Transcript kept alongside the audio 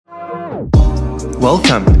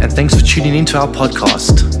Welcome, and thanks for tuning into our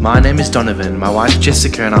podcast. My name is Donovan. My wife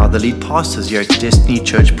Jessica and I are the lead pastors here at Destiny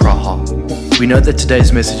Church Praha. We know that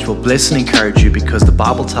today's message will bless and encourage you because the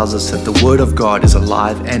Bible tells us that the Word of God is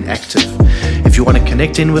alive and active. If you want to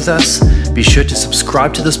connect in with us, be sure to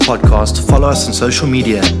subscribe to this podcast, follow us on social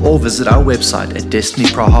media, or visit our website at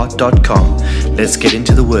destinypraha.com. Let's get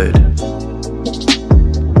into the Word.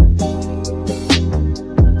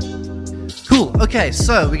 Cool. Okay,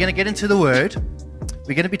 so we're going to get into the Word.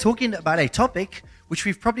 We're going to be talking about a topic which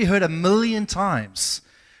we've probably heard a million times,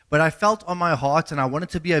 but I felt on my heart and I wanted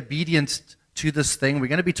to be obedient to this thing. We're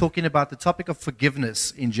going to be talking about the topic of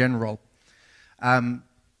forgiveness in general.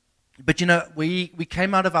 But you know, we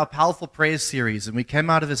came out of our Powerful Prayers series, and we came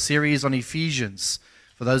out of a series on Ephesians,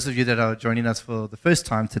 for those of you that are joining us for the first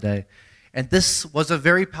time today. And this was a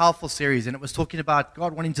very powerful series, and it was talking about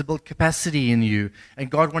God wanting to build capacity in you, and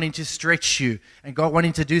God wanting to stretch you, and God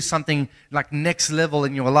wanting to do something like next level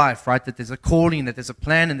in your life, right? That there's a calling, that there's a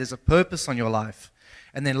plan, and there's a purpose on your life.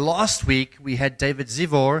 And then last week, we had David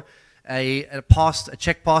Zivor, a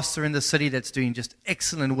Czech pastor in the city that's doing just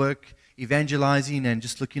excellent work, evangelizing and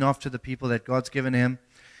just looking after the people that God's given him.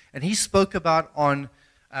 And he spoke about on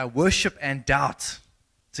worship and doubt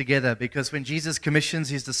together, because when Jesus commissions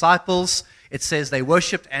his disciples, it says they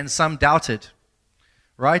worshipped and some doubted,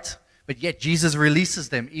 right? But yet Jesus releases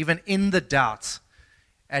them even in the doubt,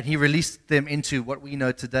 and he released them into what we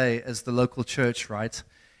know today as the local church, right?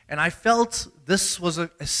 And I felt this was a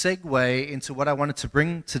segue into what I wanted to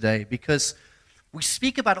bring today, because we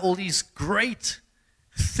speak about all these great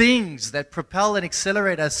things that propel and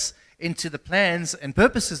accelerate us into the plans and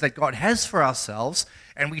purposes that God has for ourselves,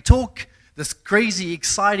 and we talk this crazy,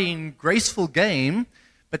 exciting, graceful game,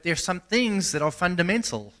 but there's some things that are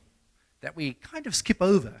fundamental that we kind of skip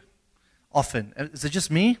over often. Is it just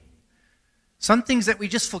me? Some things that we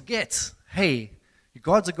just forget. Hey,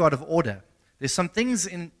 God's a God of order. There's some things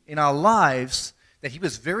in our lives that he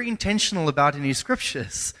was very intentional about in his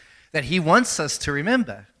scriptures that he wants us to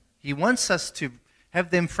remember. He wants us to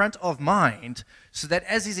have them front of mind, so that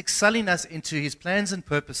as he's excelling us into his plans and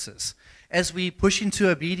purposes, as we push into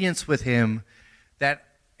obedience with him, that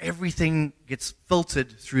everything gets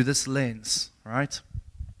filtered through this lens, right?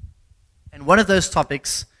 And one of those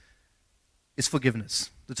topics is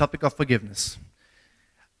forgiveness, the topic of forgiveness.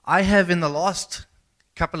 I have, in the last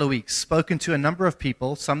couple of weeks, spoken to a number of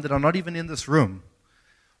people, some that are not even in this room,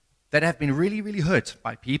 that have been really, really hurt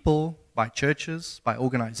by people, by churches, by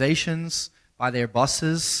organizations, by their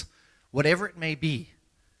bosses, whatever it may be.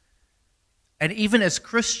 And even as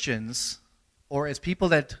Christians, or as people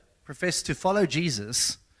that profess to follow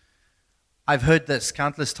Jesus, I've heard this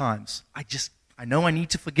countless times. I know I need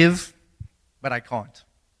to forgive, but I can't.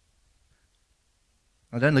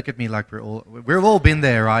 Now don't look at me like we've all been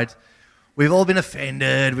there, right? We've all been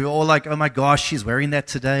offended. We're all like, oh my gosh, she's wearing that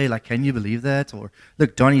today. Like, can you believe that? Or,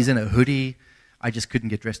 look, Donnie's in a hoodie. I just couldn't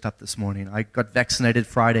get dressed up this morning. I got vaccinated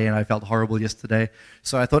Friday and I felt horrible yesterday.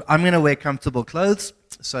 So I thought, I'm going to wear comfortable clothes.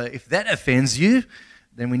 So if that offends you,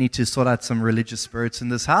 then we need to sort out some religious spirits in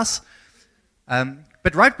this house.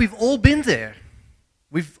 But right, we've all been there.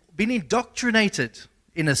 We've been indoctrinated,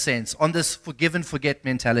 in a sense, on this forgive and forget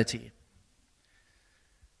mentality,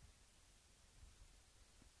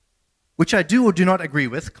 which I do or do not agree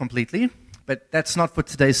with completely, but that's not for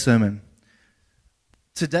today's sermon.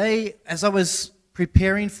 Today, as I was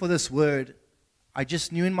preparing for this word, I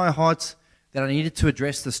just knew in my heart that I needed to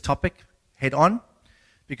address this topic head on,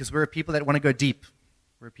 because we're a people that want to go deep.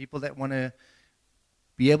 We're people that want to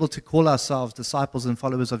be able to call ourselves disciples and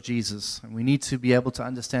followers of Jesus. And we need to be able to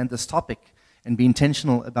understand this topic and be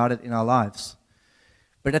intentional about it in our lives.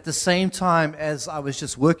 But at the same time, as I was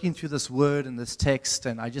just working through this word and this text,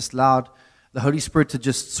 and I just allowed the Holy Spirit to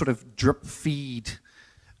just sort of drip feed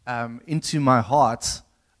into my heart,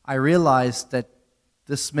 I realized that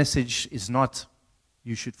this message is not,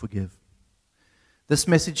 you should forgive. This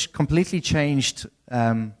message completely changed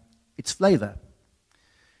its flavor.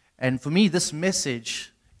 And for me, this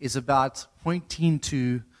message is about pointing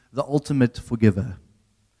to the ultimate forgiver.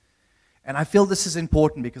 And I feel this is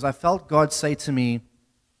important because I felt God say to me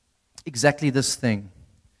exactly this thing.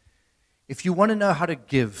 If you want to know how to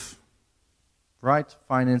give, right,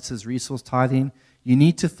 finances, resource, tithing, you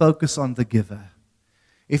need to focus on the giver.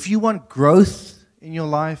 If you want growth in your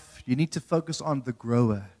life, you need to focus on the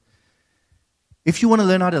grower. If you want to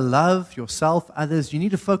learn how to love yourself, others, you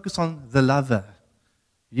need to focus on the lover.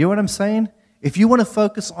 You know what I'm saying? If you want to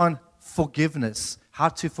focus on forgiveness, how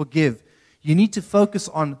to forgive, you need to focus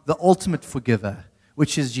on the ultimate forgiver,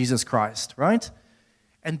 which is Jesus Christ, right?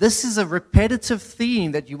 And this is a repetitive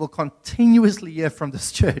theme that you will continuously hear from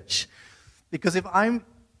this church. Because if I'm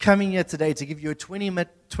coming here today to give you a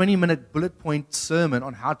 20-minute bullet point sermon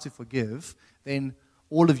on how to forgive, then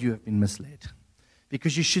all of you have been misled.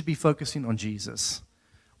 Because you should be focusing on Jesus.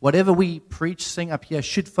 Whatever we preach, sing up here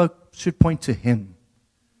should point to Him.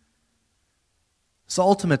 So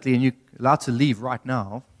ultimately, and you're allowed to leave right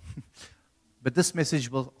now, but this message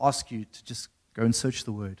will ask you to just go and search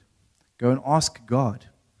the Word. Go and ask God.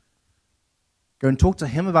 Go and talk to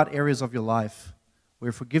Him about areas of your life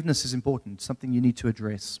where forgiveness is important, something you need to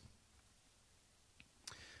address.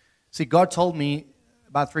 See, God told me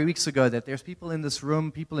about 3 weeks ago that there's people in this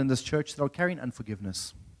room, people in this church that are carrying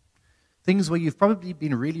unforgiveness. Things where you've probably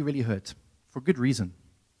been really, really hurt for good reason.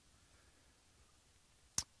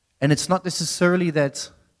 And it's not necessarily that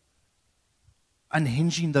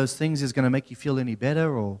unhinging those things is going to make you feel any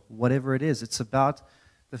better or whatever it is. It's about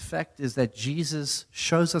the fact is that Jesus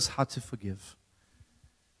shows us how to forgive.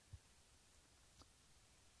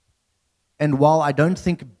 And while I don't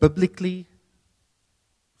think biblically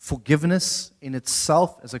forgiveness in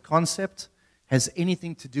itself as a concept has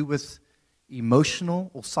anything to do with emotional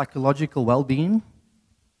or psychological well-being,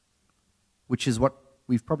 which is what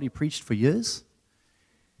we've probably preached for years,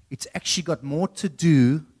 it's actually got more to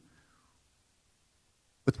do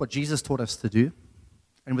with what Jesus taught us to do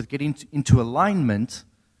and with getting into alignment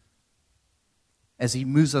as He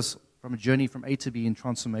moves us from a journey from A to B in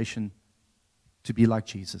transformation to be like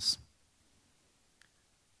Jesus.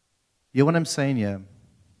 You know what I'm saying here?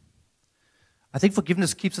 I think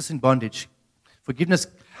forgiveness keeps us in bondage. Forgiveness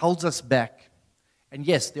holds us back. And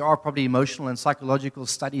yes, there are probably emotional and psychological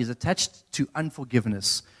studies attached to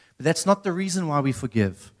unforgiveness. But that's not the reason why we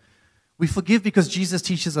forgive. We forgive because Jesus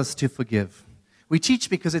teaches us to forgive. We teach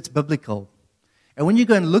because it's biblical. And when you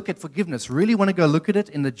go and look at forgiveness, really want to go look at it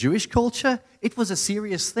in the Jewish culture, it was a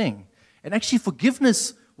serious thing. And actually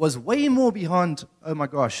forgiveness was way more beyond, oh my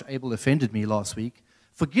gosh, Abel offended me last week.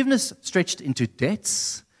 Forgiveness stretched into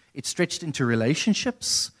debts. It stretched into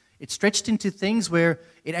relationships. It stretched into things where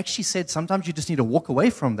it actually said sometimes you just need to walk away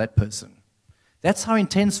from that person. That's how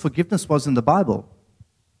intense forgiveness was in the Bible.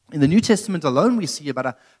 In the New Testament alone, we see about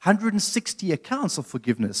 160 accounts of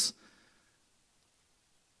forgiveness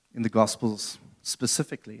in the Gospels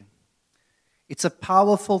specifically. It's a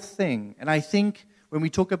powerful thing. And I think when we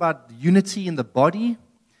talk about unity in the body,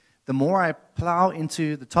 the more I plow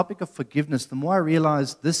into the topic of forgiveness, the more I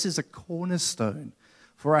realize this is a cornerstone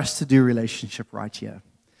for us to do relationship right here.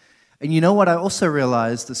 And you know what I also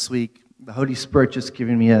realized this week? The Holy Spirit just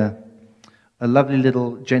giving me a lovely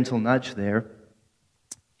little gentle nudge there,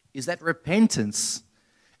 is that repentance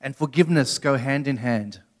and forgiveness go hand in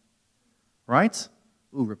hand. Right?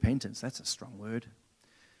 Ooh, repentance, that's a strong word.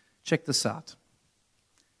 Check this out.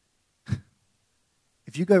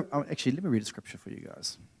 If you go, actually, let me read a scripture for you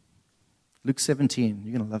guys. Luke 17,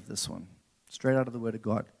 you're going to love this one. Straight out of the Word of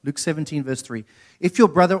God. Luke 17, verse 3. If your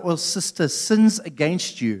brother or sister sins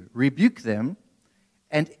against you, rebuke them,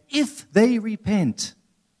 and if they repent,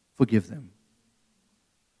 forgive them.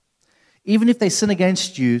 Even if they sin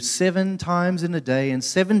against you 7 times in a day, and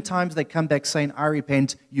 7 times they come back saying, I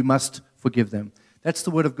repent, you must forgive them. That's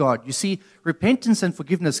the Word of God. You see, repentance and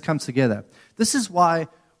forgiveness come together. This is why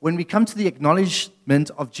when we come to the acknowledgement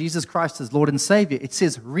of Jesus Christ as Lord and Savior, it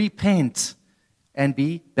says, repent and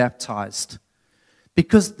be baptized.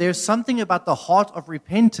 Because there's something about the heart of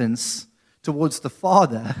repentance towards the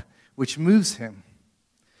Father which moves Him.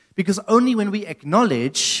 Because only when we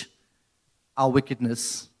acknowledge our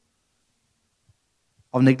wickedness,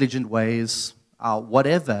 our negligent ways, our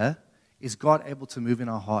whatever, is God able to move in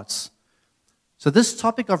our hearts. So this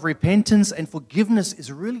topic of repentance and forgiveness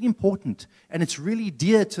is really important, and it's really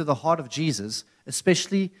dear to the heart of Jesus,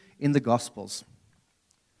 especially in the Gospels.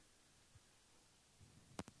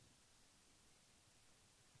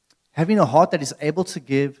 Having a heart that is able to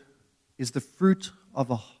give is the fruit of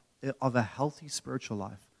a healthy spiritual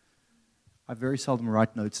life. I very seldom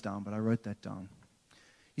write notes down, but I wrote that down.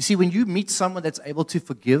 You see, when you meet someone that's able to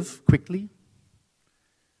forgive quickly,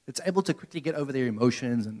 that's able to quickly get over their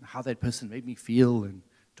emotions and how that person made me feel and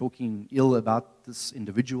talking ill about this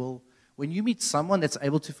individual, when you meet someone that's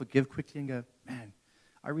able to forgive quickly and go, man,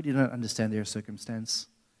 I really don't understand their circumstance.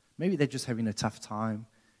 Maybe they're just having a tough time.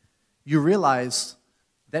 You realize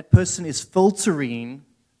that person is filtering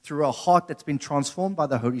through a heart that's been transformed by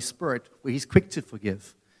the Holy Spirit, where He's quick to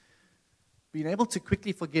forgive. Being able to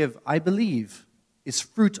quickly forgive, I believe, is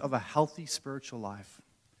fruit of a healthy spiritual life.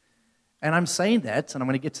 And I'm saying that, and I'm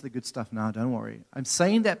going to get to the good stuff now, don't worry. I'm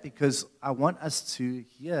saying that because I want us to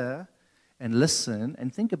hear and listen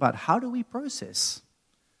and think about how do we process.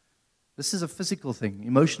 This is a physical thing,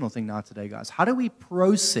 emotional thing now today, guys. How do we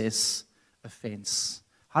process offense?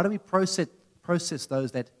 How do we process process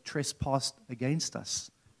those that trespassed against us.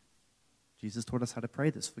 Jesus taught us how to pray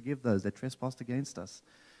this. Forgive those that trespassed against us.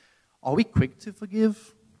 Are we quick to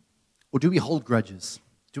forgive? Or do we hold grudges?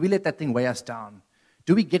 Do we let that thing weigh us down?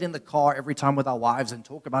 Do we get in the car every time with our wives and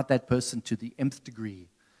talk about that person to the nth degree?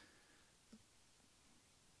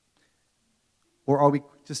 Or are we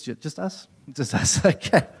just us? Just us,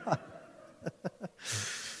 okay.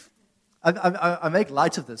 I make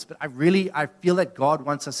light of this, but I feel that God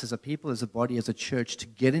wants us as a people, as a body, as a church, to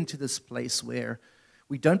get into this place where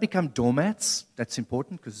we don't become doormats. That's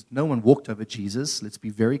important because no one walked over Jesus. Let's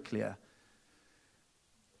be very clear.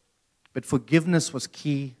 But forgiveness was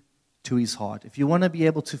key to his heart. If you want to be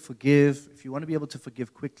able to forgive, if you want to be able to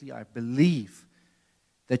forgive quickly, I believe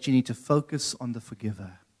that you need to focus on the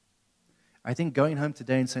forgiver. I think going home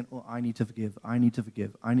today and saying, "Oh, I need to forgive,"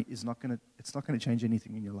 it's not going to change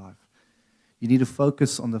anything in your life. You need to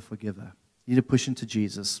focus on the forgiver. You need to push into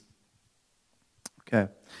Jesus. Okay.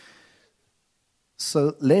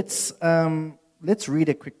 So let's read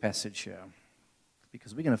a quick passage here,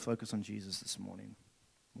 because we're going to focus on Jesus this morning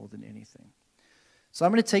more than anything. So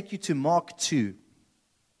I'm going to take you to Mark 2.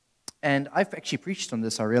 And I've actually preached on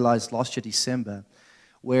this, I realized, last year, December,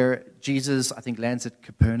 where Jesus, I think, lands at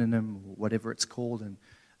Capernaum, or whatever it's called, and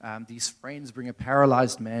these friends bring a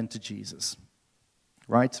paralyzed man to Jesus.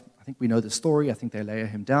 Right? I think we know the story. I think they lay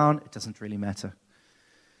him down. It doesn't really matter.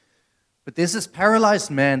 But there's this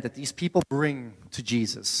paralyzed man that these people bring to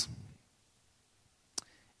Jesus.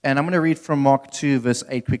 And I'm going to read from Mark 2, verse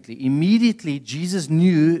 8 quickly. Immediately, Jesus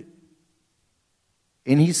knew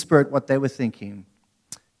in his spirit what they were thinking.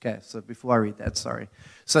 Okay, so before I read that, sorry.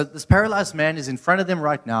 So this paralyzed man is in front of them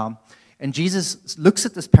right now, and Jesus looks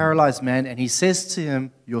at this paralyzed man, and he says to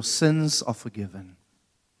him, "Your sins are forgiven."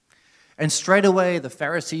 And straight away, the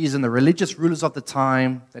Pharisees and the religious rulers of the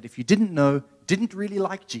time, that if you didn't know, didn't really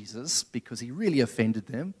like Jesus because he really offended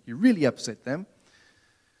them, he really upset them,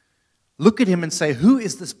 look at him and say, "Who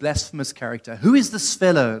is this blasphemous character? Who is this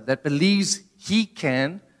fellow that believes he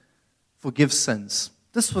can forgive sins?"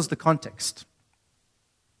 This was the context.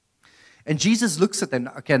 And Jesus looks at them.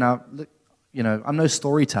 Okay, now, look, I'm no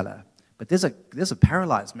storyteller, but there's a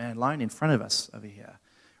paralyzed man lying in front of us over here.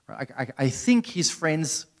 I think his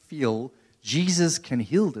friends feel Jesus can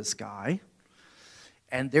heal this guy.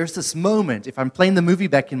 And there's this moment, if I'm playing the movie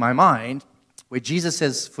back in my mind, where Jesus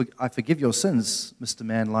says, "I forgive your sins, Mr.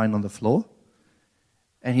 Man lying on the floor."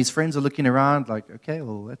 And his friends are looking around like, "Okay,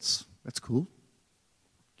 well, that's cool.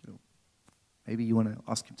 Maybe you want to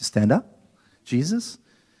ask him to stand up, Jesus?"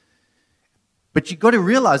 But you've got to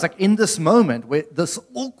realize, like in this moment, where this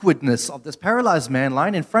awkwardness of this paralyzed man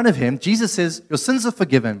lying in front of him, Jesus says, "Your sins are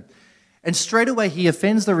forgiven." And straight away, he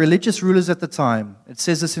offends the religious rulers at the time. It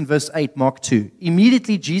says this in verse 8, Mark 2.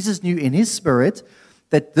 Immediately, Jesus knew in his spirit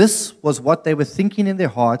that this was what they were thinking in their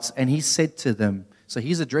hearts, and he said to them, so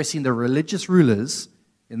he's addressing the religious rulers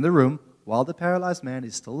in the room while the paralyzed man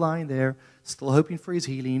is still lying there, still hoping for his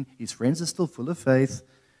healing. His friends are still full of faith.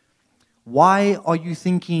 "Why are you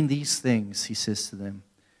thinking these things?" he says to them.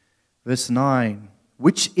 Verse 9,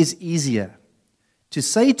 "Which is easier, to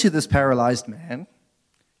say to this paralyzed man,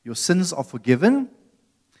 'Your sins are forgiven,'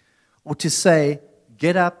 or to say,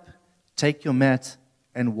 'Get up, take your mat,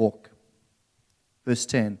 and walk'?" Verse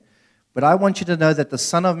 10, "But I want you to know that the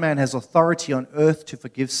Son of Man has authority on earth to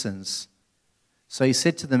forgive sins." So he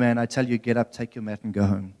said to the man, "I tell you, get up, take your mat, and go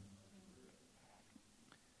home."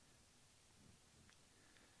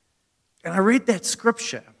 And I read that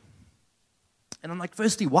scripture, and I'm like,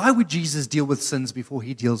 firstly, why would Jesus deal with sins before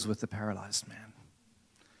he deals with the paralyzed man?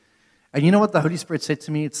 And you know what the Holy Spirit said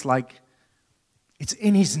to me? It's like, it's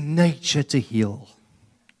in his nature to heal.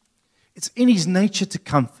 It's in his nature to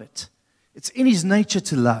comfort. It's in his nature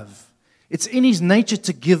to love. It's in his nature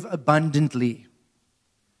to give abundantly.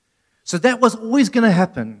 So that was always going to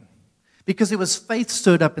happen, because there was faith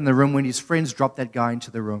stirred up in the room when his friends dropped that guy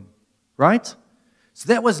into the room, right? So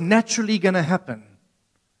that was naturally going to happen.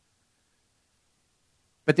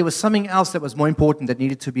 But there was something else that was more important that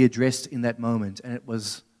needed to be addressed in that moment, and it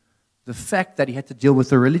was the fact that he had to deal with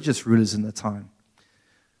the religious rulers in the time.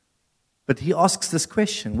 But he asks this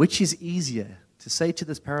question: which is easier, to say to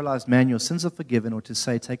this paralyzed man, "Your sins are forgiven," or to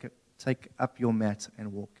say, take up your mat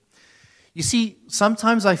and walk? You see,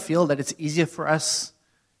 sometimes I feel that it's easier for us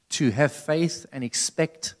to have faith and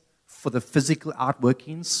expect for the physical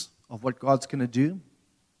outworkings of what God's going to do.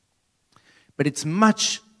 But it's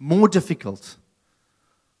much more difficult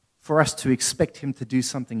for us to expect him to do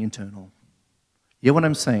something internal. You hear what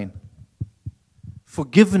I'm saying?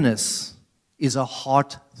 Forgiveness is a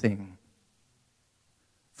heart thing.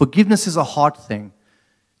 Forgiveness is a heart thing.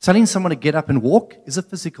 Telling someone to get up and walk is a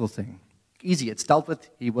physical thing. Easy, it's dealt with.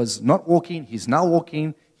 He was not walking, he's now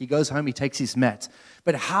walking. He goes home, he takes his mat.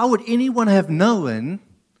 But how would anyone have known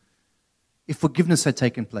if forgiveness had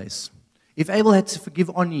taken place? If Abel had to forgive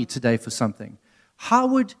Oni today for something, how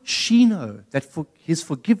would she know that his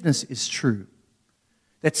forgiveness is true?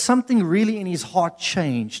 That something really in his heart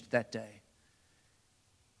changed that day?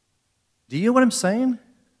 Do you hear what I'm saying?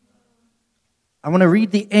 I want to read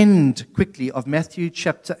the end quickly of Matthew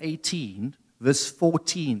chapter 18, verse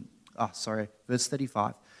 35.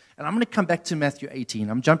 And I'm going to come back to Matthew 18.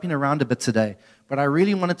 I'm jumping around a bit today, but I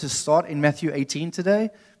really wanted to start in Matthew 18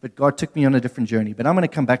 today, but God took me on a different journey. But I'm going to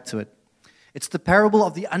come back to it. It's the parable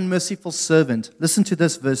of the unmerciful servant. Listen to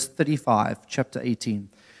this, verse 35, chapter 18.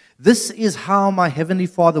 This is how my heavenly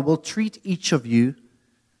Father will treat each of you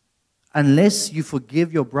unless you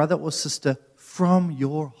forgive your brother or sister from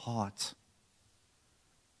your heart.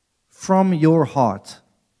 From your heart.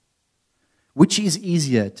 Which is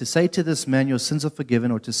easier, to say to this man, your sins are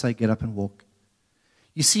forgiven, or to say, get up and walk?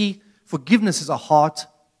 You see, forgiveness is a heart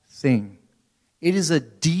thing. It is a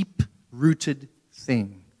deep-rooted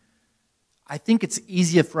thing. I think it's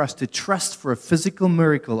easier for us to trust for a physical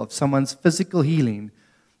miracle of someone's physical healing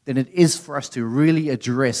than it is for us to really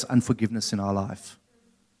address unforgiveness in our life.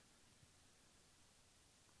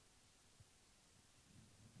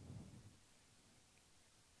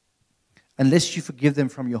 Unless you forgive them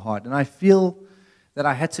from your heart. And I feel that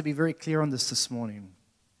I had to be very clear on this morning.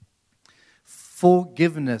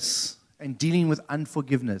 Forgiveness and dealing with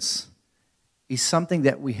unforgiveness is something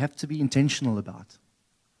that we have to be intentional about.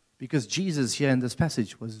 Because Jesus here in this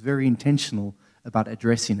passage was very intentional about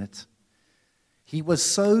addressing it. He was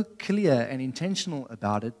so clear and intentional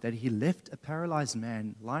about it that he left a paralyzed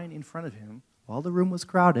man lying in front of him while the room was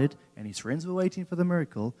crowded and his friends were waiting for the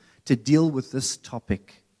miracle to deal with this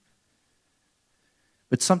topic.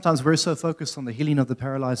 But sometimes we're so focused on the healing of the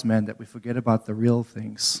paralyzed man that we forget about the real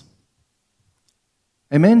things.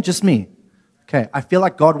 Amen? Just me? Okay, I feel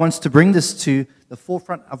like God wants to bring this to the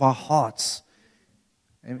forefront of our hearts.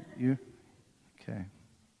 You? Okay.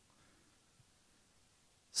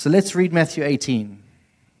 So let's read Matthew 18.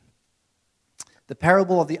 The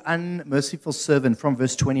parable of the unmerciful servant from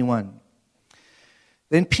verse 21.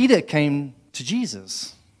 Then Peter came to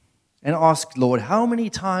Jesus and asked, Lord, how many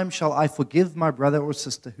times shall I forgive my brother or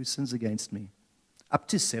sister who sins against me? Up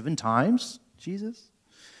to 7 times, Jesus?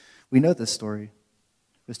 We know this story.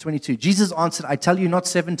 Verse 22, Jesus answered, I tell you not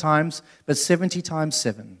 7 times, but 70 times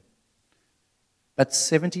 7. But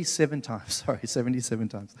 77 times, 77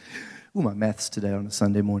 times. Ooh, my maths today on a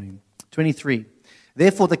Sunday morning. 23,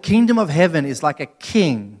 therefore the kingdom of heaven is like a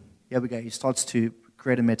king. Here we go, he starts to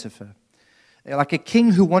create a metaphor. Like a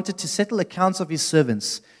king who wanted to settle accounts of his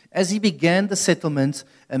servants. As he began the settlement,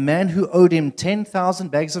 a man who owed him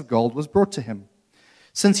 10,000 bags of gold was brought to him.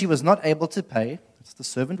 Since he was not able to pay, the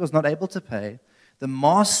servant was not able to pay, the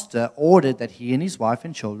master ordered that he and his wife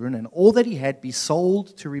and children and all that he had be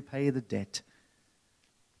sold to repay the debt.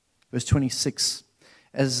 Verse 26,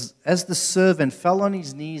 as the servant fell on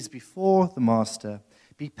his knees before the master,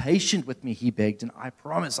 be patient with me, he begged, and I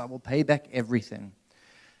promise I will pay back everything.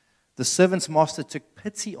 The servant's master took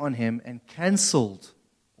pity on him and canceled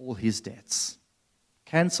all his debts.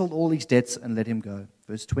 Canceled all his debts and let him go.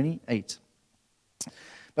 Verse 28.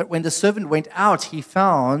 But when the servant went out, he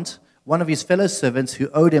found one of his fellow servants who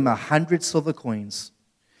owed him 100 silver coins.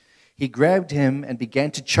 He grabbed him and began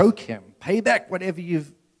to choke him. Pay back whatever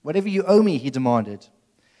you owe me, he demanded.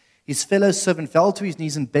 His fellow servant fell to his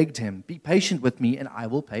knees and begged him, be patient with me and I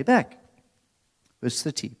will pay back. Verse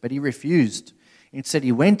 30. But he refused. Instead,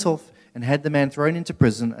 he went off and had the man thrown into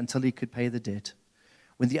prison until he could pay the debt.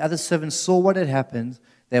 When the other servants saw what had happened,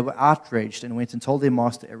 they were outraged and went and told their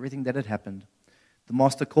master everything that had happened. The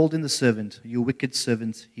master called in the servant. You wicked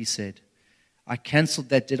servant, he said. I canceled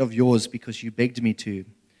that debt of yours because you begged me to.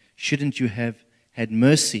 Shouldn't you have had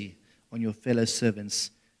mercy on your fellow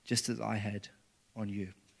servants just as I had on you?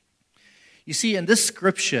 You see, in this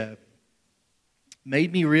scripture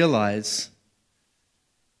made me realize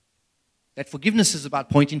that forgiveness is about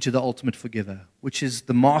pointing to the ultimate forgiver, which is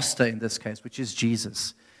the master in this case, which is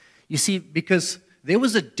Jesus. You see, because there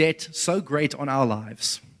was a debt so great on our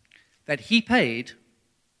lives that he paid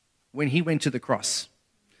when he went to the cross.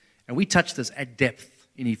 And we touched this at depth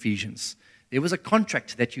in Ephesians. There was a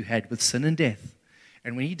contract that you had with sin and death.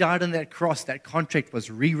 And when he died on that cross, that contract was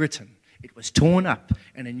rewritten. It was torn up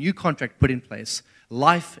and a new contract put in place.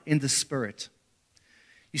 Life in the Spirit.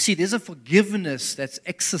 You see, there's a forgiveness that's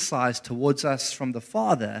exercised towards us from the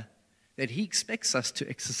Father that he expects us to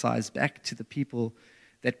exercise back to the people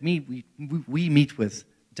that we meet with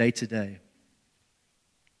day to day.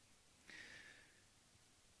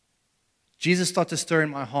 Jesus started to stir in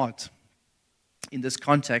my heart in this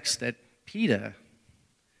context that Peter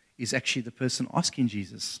is actually the person asking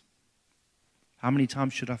Jesus, how many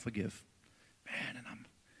times should I forgive? Man, and I'm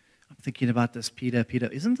thinking about this, Peter,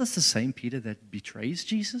 isn't this the same Peter that betrays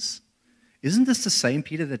Jesus? Isn't this the same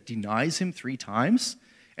Peter that denies him 3 times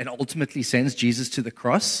and ultimately sends Jesus to the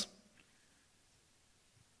cross?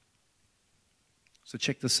 So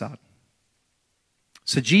check this out.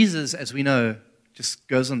 So Jesus, as we know, just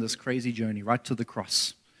goes on this crazy journey right to the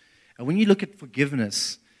cross. And when you look at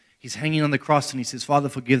forgiveness, he's hanging on the cross and he says, Father,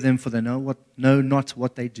 forgive them for they know not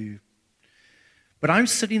what they do. But I'm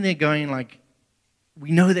sitting there going like,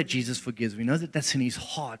 we know that Jesus forgives. We know that that's in his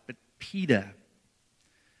heart. But Peter's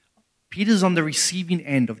on the receiving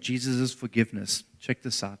end of Jesus' forgiveness. Check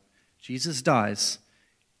this out. Jesus dies.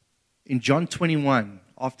 In John 21,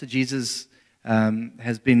 after Jesus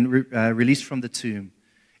has been released from the tomb,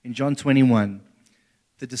 in John 21,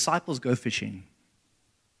 the disciples go fishing.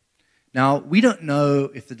 Now, we don't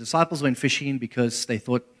know if the disciples went fishing because they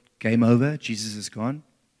thought, game over, Jesus is gone,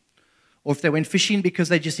 or if they went fishing because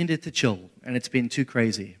they just needed to chill and it's been too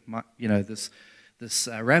crazy. This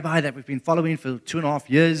rabbi that we've been following for 2.5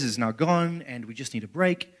 years is now gone and we just need a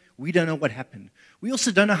break. We don't know what happened. We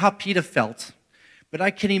also don't know how Peter felt, but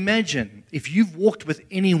I can imagine if you've walked with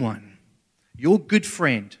anyone, your good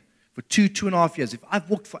friend, for 2.5 years, if I've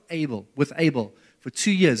walked with Abel for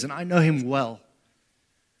 2 years and I know him well,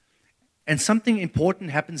 and something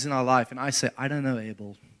important happens in our life and I say, I don't know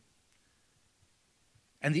Abel,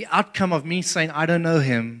 and the outcome of me saying I don't know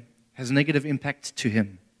him has a negative impact to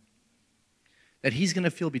him, that he's going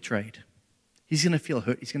to feel betrayed. He's going to feel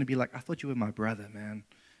hurt. He's going to be like, I thought you were my brother, man.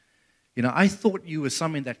 I thought you were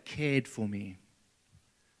someone that cared for me.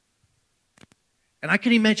 And I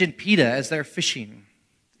can imagine Peter, as they're fishing,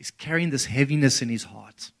 is carrying this heaviness in his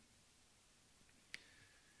heart.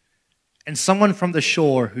 And someone from the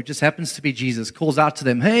shore, who just happens to be Jesus, calls out to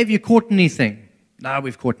them, hey, have you caught anything? No,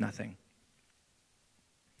 we've caught nothing.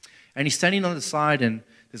 And he's standing on the side and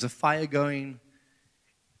there's a fire going.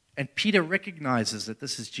 And Peter recognizes that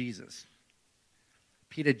this is Jesus.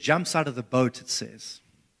 Peter jumps out of the boat, it says.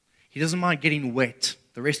 He doesn't mind getting wet.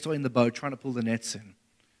 The rest are in the boat trying to pull the nets in.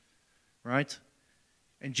 Right?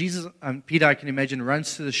 And Peter, I can imagine,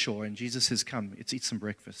 runs to the shore and Jesus says, come, let's eat some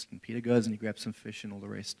breakfast. And Peter goes and he grabs some fish and all the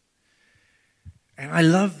rest. And I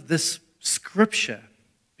love this scripture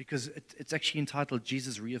because it's actually entitled,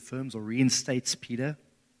 Jesus reaffirms or reinstates Peter.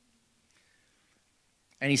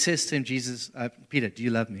 And he says to him, Peter, do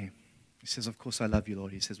you love me? He says, of course I love you,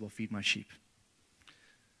 Lord. He says, well, feed my sheep.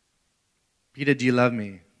 Peter, do you love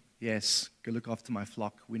me? Yes, go look after my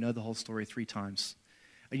flock. We know the whole story 3 times.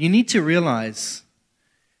 And you need to realize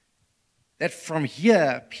that from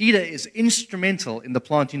here, Peter is instrumental in the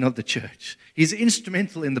planting of the church. He's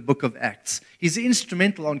instrumental in the book of Acts. He's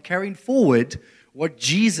instrumental on carrying forward what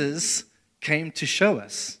Jesus came to show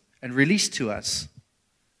us and release to us.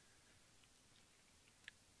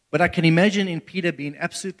 But I can imagine in Peter being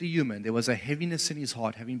absolutely human, there was a heaviness in his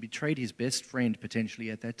heart, having betrayed his best friend potentially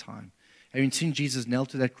at that time, having seen Jesus nailed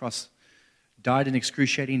to that cross, died an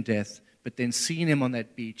excruciating death, but then seeing him on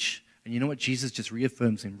that beach, and you know what? Jesus just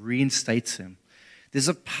reaffirms him, reinstates him. There's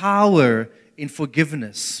a power in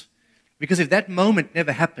forgiveness. Because if that moment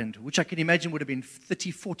never happened, which I can imagine would have been 30,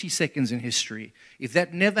 40 seconds in history, if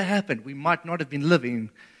that never happened, we might not have been living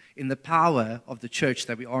in the power of the church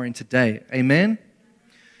that we are in today. Amen?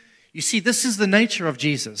 You see, this is the nature of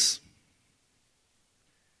Jesus.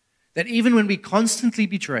 That even when we constantly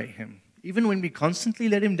betray him, even when we constantly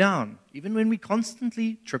let him down, even when we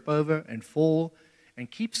constantly trip over and fall and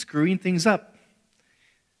keep screwing things up,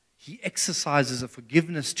 he exercises a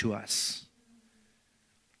forgiveness to us.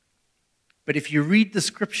 But if you read the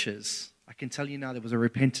scriptures, I can tell you now there was a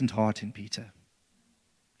repentant heart in Peter.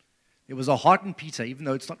 There was a heart in Peter, even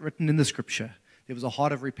though it's not written in the scripture. There was a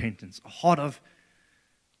heart of repentance, a heart of,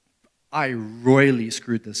 I royally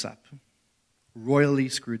screwed this up. Royally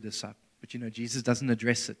screwed this up. But Jesus doesn't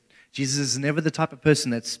address it. Jesus is never the type of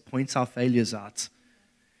person that points our failures out.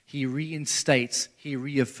 He reinstates, he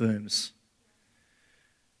reaffirms.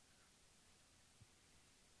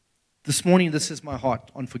 This morning, this is my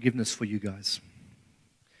heart on forgiveness for you guys.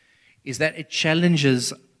 Is that it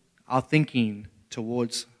challenges our thinking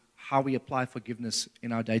towards how we apply forgiveness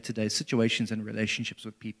in our day-to-day situations and relationships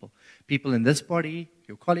with people. People in this body,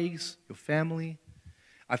 your colleagues, your family.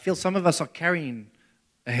 I feel some of us are carrying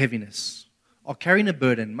a heaviness, or carrying a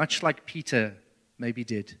burden, much like Peter maybe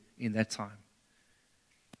did in that time,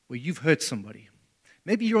 where you've hurt somebody.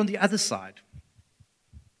 Maybe you're on the other side.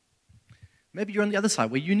 Maybe you're on the other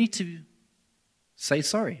side where you need to say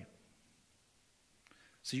sorry.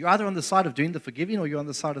 So you're either on the side of doing the forgiving or you're on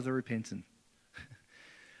the side of the repentant.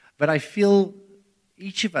 But I feel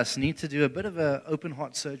each of us need to do a bit of an open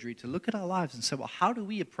heart surgery to look at our lives and say, well, how do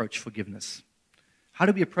we approach forgiveness? How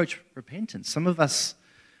do we approach repentance? Some of us,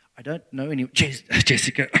 I don't know any,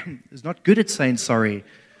 Jessica is not good at saying sorry.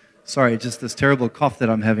 Sorry, just this terrible cough that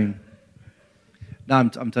I'm having. No,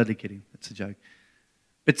 I'm totally kidding. It's a joke.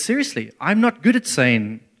 But seriously, I'm not good at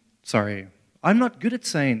saying sorry. I'm not good at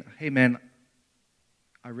saying, hey man,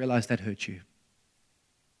 I realize that hurt you.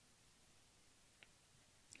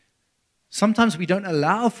 Sometimes we don't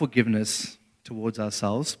allow forgiveness towards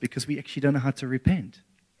ourselves because we actually don't know how to repent.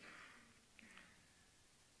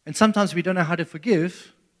 And sometimes we don't know how to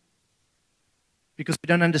forgive because we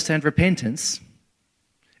don't understand repentance.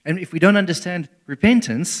 And if we don't understand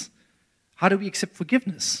repentance, how do we accept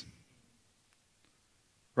forgiveness?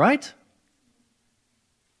 Right?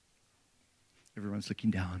 Everyone's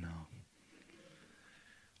looking down now.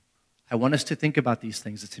 I want us to think about these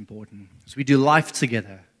things. It's important. As we do life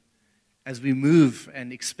together, as we move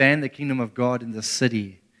and expand the kingdom of God in this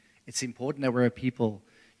city, it's important that we're a people.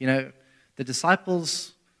 You know, the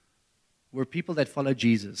disciples were people that followed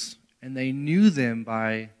Jesus, and they knew them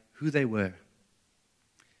by who they were.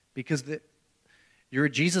 Because you're a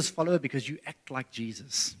Jesus follower because you act like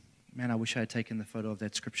Jesus. Man, I wish I had taken the photo of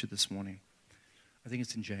that scripture this morning. I think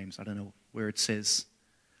it's in James. I don't know where it says.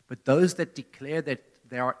 But those that declare that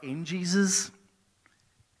they are in Jesus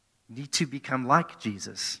need to become like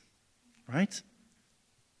Jesus. Right?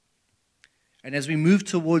 And as we move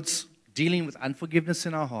towards dealing with unforgiveness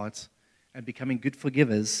in our hearts and becoming good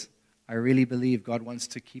forgivers, I really believe God wants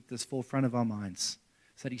to keep this forefront of our minds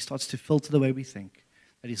so that He starts to filter the way we think,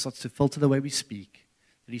 that He starts to filter the way we speak,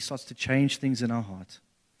 that He starts to change things in our heart.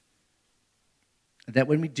 And that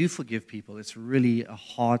when we do forgive people, it's really a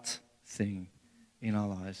heart thing in our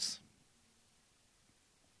lives.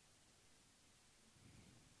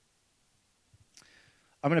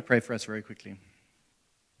 I'm going to pray for us very quickly.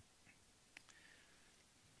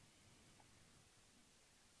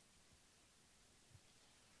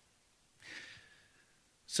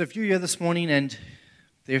 So if you're here this morning and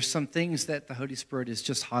there's some things that the Holy Spirit is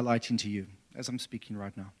just highlighting to you as I'm speaking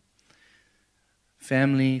right now.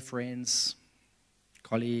 Family, friends,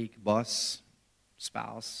 colleague, boss,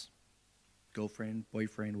 spouse, girlfriend,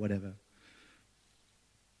 boyfriend, whatever.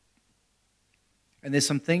 And there's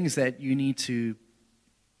some things that you need to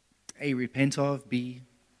A, repent of, B,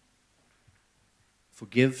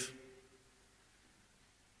 forgive.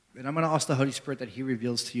 And I'm going to ask the Holy Spirit that He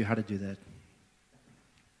reveals to you how to do that.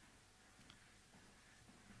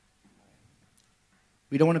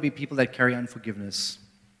 We don't want to be people that carry unforgiveness.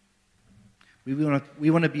 We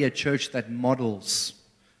want to be a church that models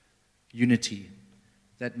unity,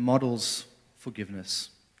 that models forgiveness.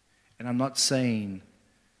 And I'm not saying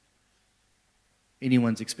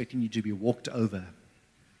anyone's expecting you to be walked over.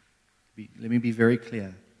 Let me be very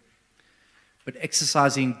clear. But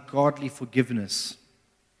exercising godly forgiveness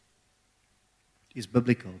is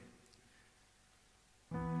biblical.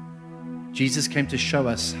 Jesus came to show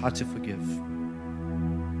us how to forgive.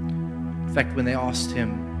 In fact, when they asked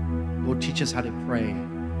Him, Lord, teach us how to pray,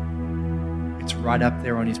 it's right up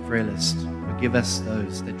there on His prayer list. Forgive us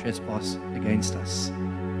those that trespass against us.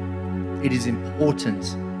 It is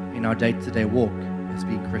important in our day-to-day walk as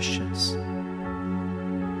being Christians.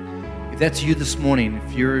 If that's you this morning,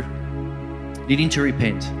 if you're needing to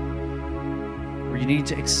repent, or you need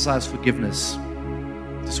to exercise forgiveness,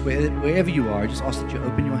 just wherever you are, I just ask that you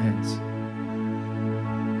open your hands.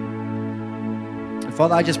 And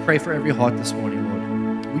Father, I just pray for every heart this morning, Lord.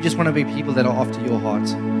 We just want to be people that are after your heart.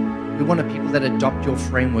 We want to be people that adopt your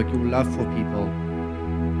framework, your love for people,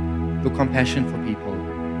 your compassion for people.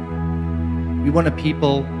 We want to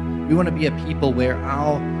be a people where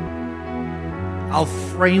our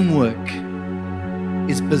framework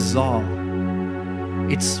is bizarre.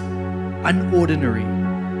 It's unordinary.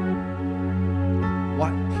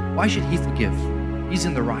 Why should He forgive? He's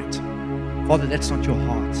in the right. Father, that's not your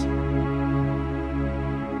heart.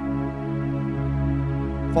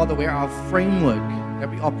 Father, where our framework that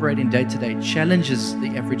we operate in day to day challenges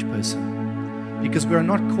the average person, because we are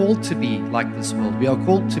not called to be like this world. We are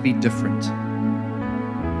called to be different.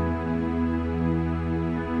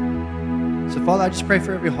 So, Father, I just pray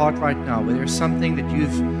for every heart right now where there's something that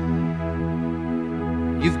you've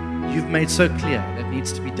made so clear that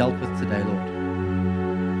needs to be dealt with today, Lord.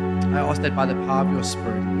 I ask that by the power of your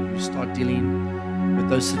Spirit, you start dealing with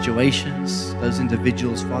those situations, those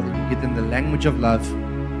individuals, Father. You give them the language of love.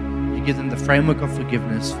 You give them the framework of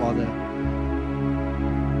forgiveness, Father.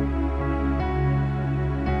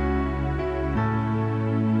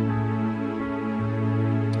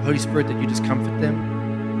 Holy Spirit, that you just comfort them.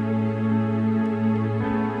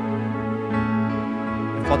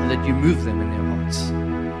 And Father, that you move them in their hearts.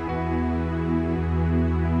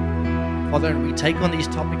 Father, and we take on these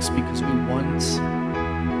topics because we want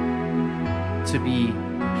to be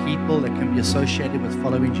people that can be associated with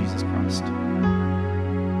following Jesus Christ.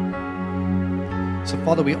 So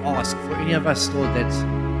Father, we ask for any of us, Lord, that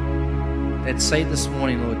say this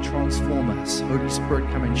morning, Lord, transform us. Holy Spirit,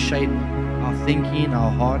 come and shape our thinking,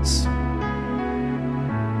 our hearts.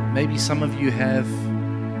 Maybe some of you have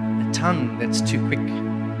a tongue that's too quick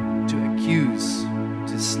to accuse,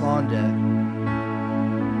 to slander.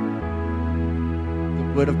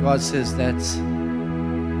 The Word of God says that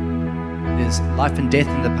there's life and death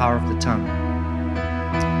in the power of the tongue.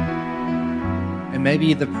 And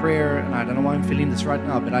maybe the prayer, and I don't know why I'm feeling this right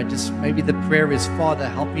now, but maybe the prayer is, Father,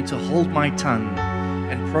 help me to hold my tongue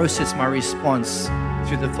and process my response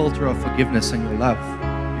through the filter of forgiveness and your love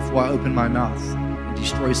before I open my mouth and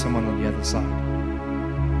destroy someone on the other side.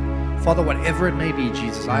 Father, whatever it may be,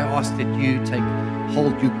 Jesus, I ask that you take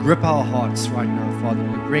hold, you grip our hearts right now, Father.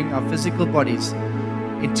 You bring our physical bodies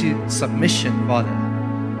into submission, Father,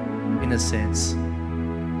 in a sense.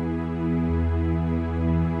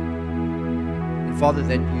 And Father,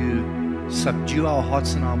 that you subdue our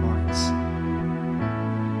hearts and our minds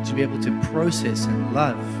to be able to process and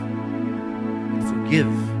love and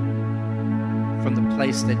forgive from the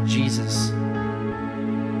place that Jesus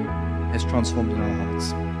has transformed in our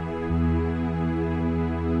hearts.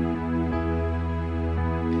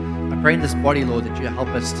 I pray in this body, Lord, that you help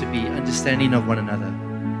us to be understanding of one another,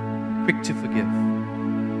 quick to forgive,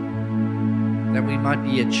 that we might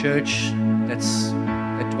be a church that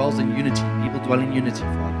dwells in unity, people dwell in unity,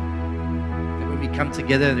 Father, that when we come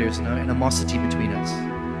together, there's no animosity between us,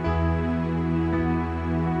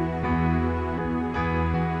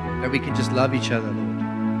 that we can just love each other, Lord,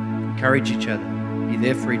 encourage each other, be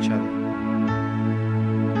there for each other.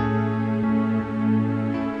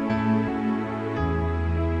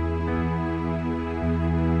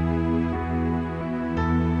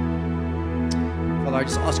 Father, I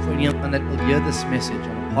just ask for anyone that will hear this message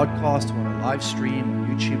on a podcast or on a live stream or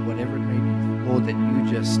YouTube, whatever it may be, Lord, that you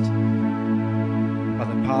just, by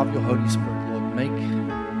the power of your Holy Spirit, Lord, make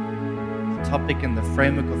the topic and the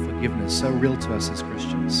framework of forgiveness so real to us as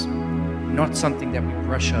Christians. Not something that we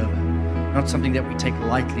brush over, not something that we take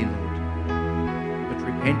lightly, Lord. But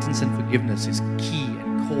repentance and forgiveness is key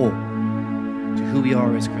and core to who we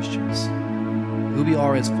are as Christians, who we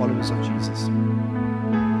are as followers of Jesus.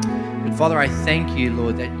 But Father, I thank you,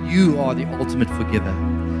 Lord, that you are the ultimate forgiver.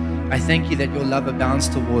 I thank you that your love abounds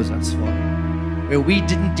towards us, Father. Where we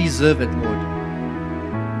didn't deserve it, Lord,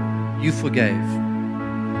 you forgave.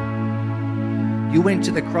 You went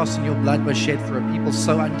to the cross and your blood was shed for a people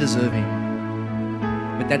so undeserving.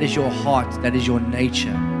 But that is your heart, that is your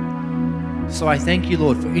nature. So I thank you,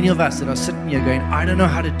 Lord, for any of us that are sitting here going, I don't know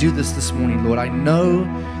how to do this morning, Lord. I know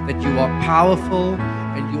that you are powerful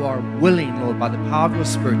and you are willing, Lord, by the power of your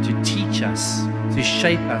Spirit to teach us, to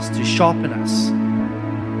shape us, to sharpen us.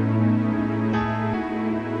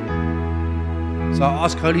 So I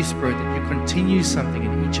ask, Holy Spirit, that you continue something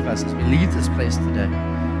in each of us as we leave this place today,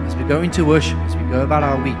 as we go into worship, as we go about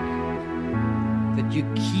our week, that you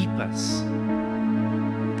keep us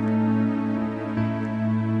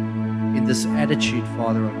in this attitude,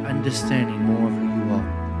 Father, of understanding more of who you are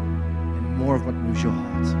and more of what moves your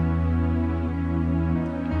heart.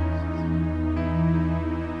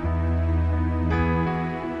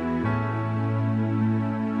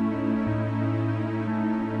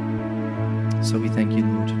 So we thank you,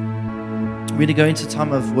 Lord. We're going to go into a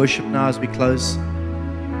time of worship now as we close.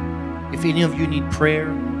 If any of you need prayer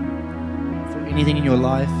for anything in your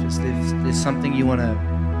life, if there's something you want to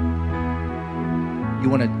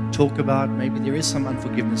talk about, maybe there is some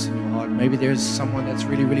unforgiveness in your heart, maybe there's someone that's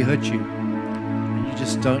really, really hurt you, and you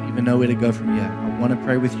just don't even know where to go from here. I want to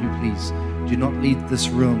pray with you, please. Do not leave this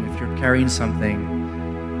room if you're carrying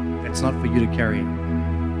something that's not for you to carry.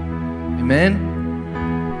 Amen?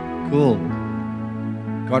 Cool.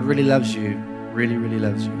 God really loves you. Really, really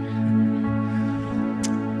loves you.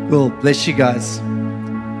 Cool. Bless you guys.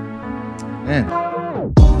 Man.